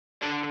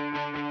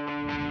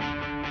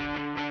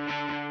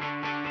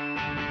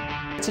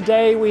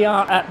Today we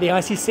are at the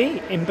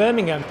ICC in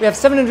Birmingham. We have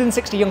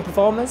 760 young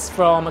performers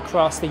from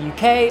across the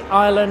UK,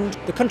 Ireland,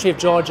 the country of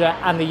Georgia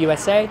and the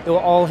USA who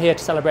are all here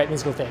to celebrate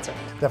musical theatre.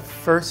 The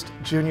first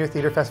junior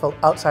theatre festival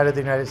outside of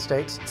the United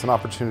States. It's an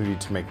opportunity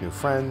to make new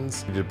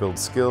friends, to build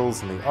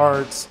skills in the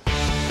arts.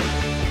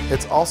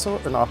 It's also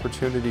an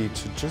opportunity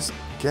to just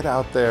get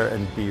out there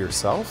and be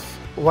yourself.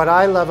 What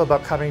I love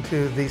about coming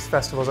to these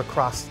festivals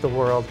across the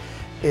world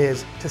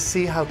is to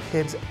see how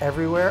kids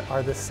everywhere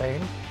are the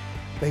same.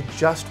 They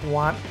just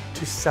want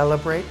to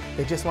celebrate,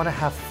 they just want to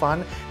have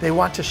fun, they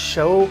want to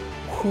show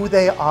who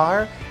they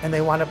are, and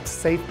they want a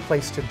safe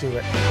place to do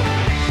it.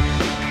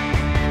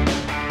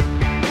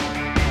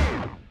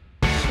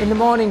 In the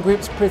morning,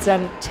 groups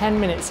present 10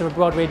 minutes of a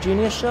Broadway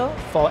junior show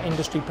for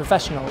industry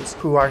professionals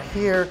Who are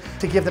here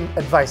to give them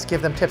advice,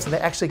 give them tips, and they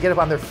actually get up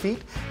on their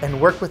feet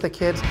and work with the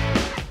kids.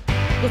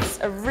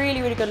 It's a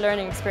really, really good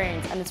learning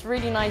experience, and it's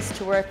really nice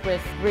to work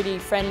with really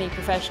friendly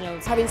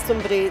professionals. Having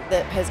somebody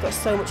that has got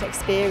so much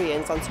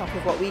experience on top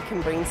of what we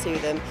can bring to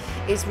them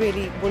is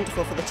really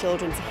wonderful for the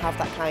children to have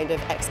that kind of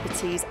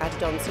expertise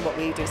added on to what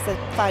we do. It's the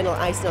final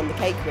icing on the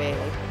cake,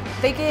 really.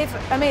 They gave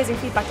amazing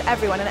feedback to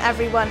everyone, and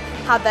everyone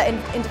had their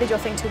individual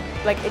thing to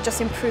it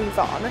just improve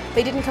on.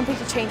 They didn't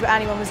completely change what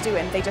anyone was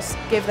doing, they just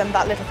give them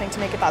that little thing to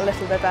make it that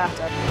little bit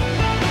better.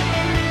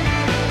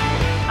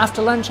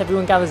 After lunch,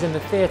 everyone gathers in the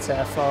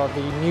theatre for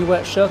the New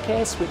Work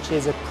Showcase, which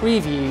is a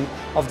preview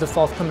of the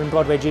forthcoming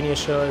Broadway junior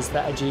shows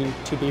that are due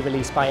to be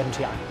released by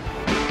MTI.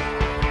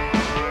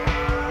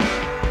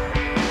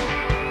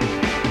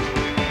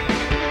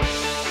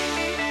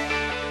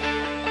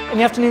 In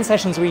the afternoon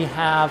sessions, we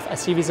have a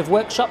series of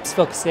workshops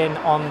focusing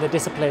on the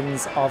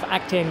disciplines of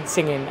acting,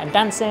 singing and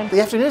dancing. The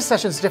afternoon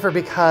sessions differ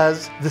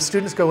because the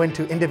students go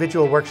into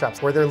individual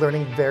workshops where they're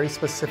learning very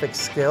specific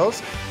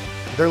skills.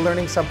 They're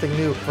learning something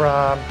new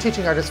from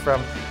teaching artists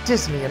from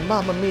Disney and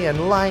Mamma Mia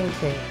and Lion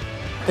King.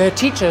 The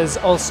teachers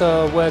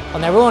also work on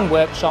their own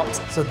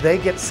workshops. So they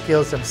get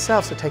skills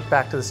themselves to take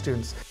back to the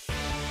students.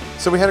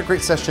 So we had a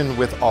great session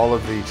with all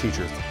of the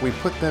teachers. We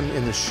put them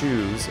in the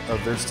shoes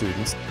of their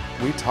students.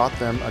 We taught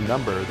them a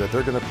number that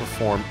they're going to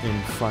perform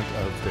in front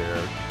of their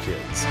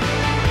kids.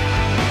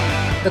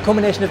 The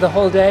culmination of the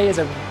whole day is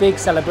a big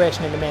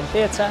celebration in the main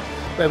theatre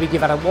where we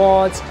give out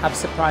awards, have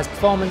surprise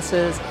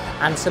performances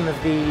and some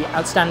of the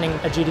outstanding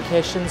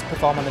adjudications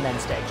perform on the main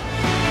stage.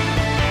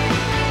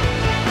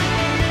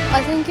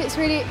 I think it's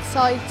really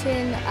exciting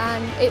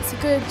and it's a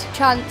good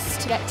chance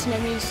to get to know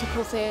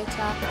musical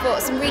theatre. We've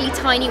got some really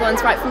tiny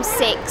ones right from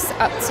 6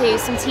 up to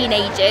some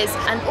teenagers,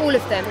 and all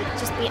of them have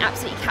just been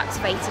absolutely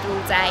captivated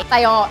all day.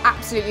 They are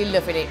absolutely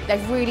loving it.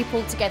 They've really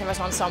pulled together as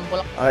an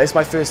ensemble. It's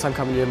my first time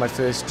coming here, my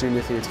first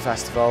Junior Theatre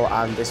Festival,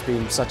 and it's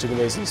been such an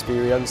amazing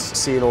experience.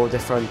 Seeing all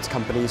different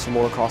companies from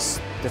all across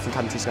different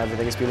countries and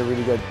everything, it's been a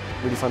really good,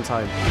 really fun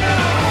time.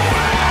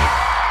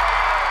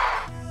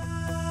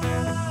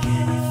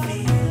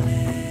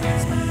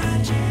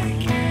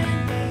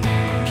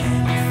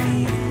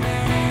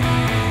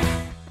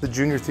 The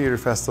Junior Theatre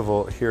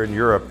Festival here in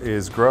Europe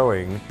is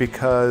growing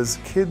because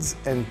kids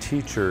and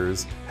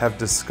teachers have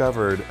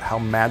discovered how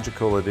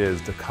magical it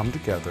is to come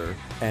together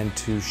and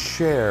to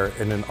share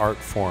in an art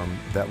form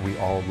that we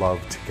all love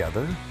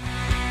together.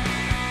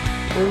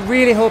 We're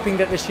really hoping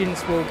that the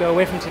students will go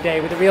away from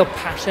today with a real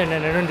passion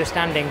and an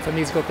understanding for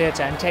musical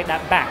theatre and take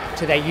that back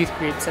to their youth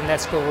groups and their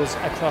schools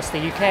across the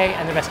UK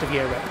and the rest of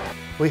Europe.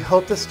 We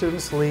hope the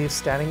students leave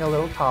standing a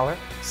little taller,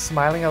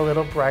 smiling a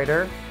little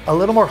brighter, a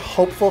little more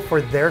hopeful for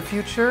their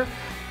future,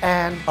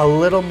 and a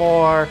little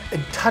more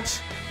in touch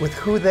with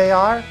who they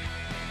are.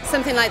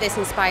 Something like this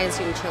inspires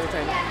young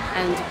children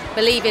and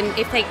believing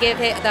if they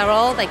give it their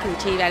all, they can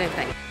achieve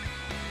anything.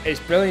 It's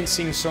brilliant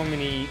seeing so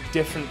many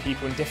different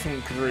people in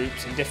different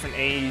groups and different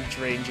age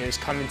ranges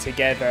coming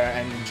together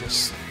and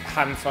just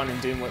having fun and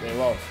doing what they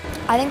love.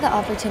 I think the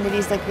opportunity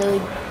is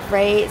really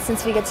great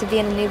since we get to be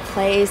in a new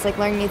place,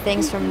 learn new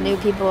things from new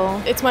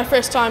people. It's my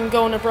first time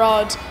going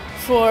abroad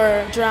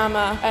for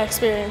drama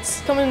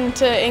experience. Coming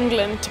to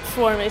England to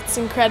perform, it's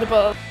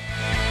incredible.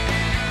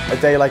 A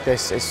day like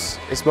this is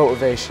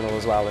motivational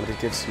as well, and it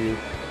gives you,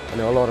 a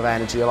lot of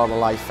energy, a lot of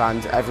life,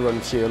 and everyone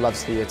here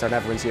loves theatre and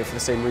everyone's here for the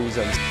same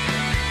reasons.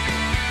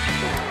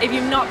 If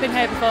you've not been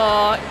here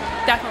before,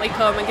 definitely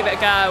come and give it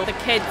a go. The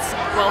kids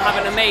will have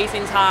an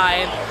amazing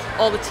time,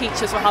 all the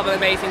teachers will have an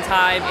amazing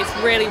time. It's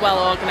really well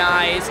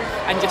organised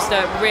and just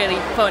a really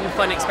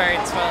fun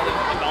experience for all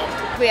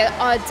involved. We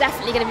are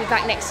definitely going to be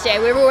back next year.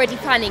 We're already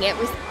planning it.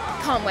 We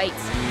can't wait.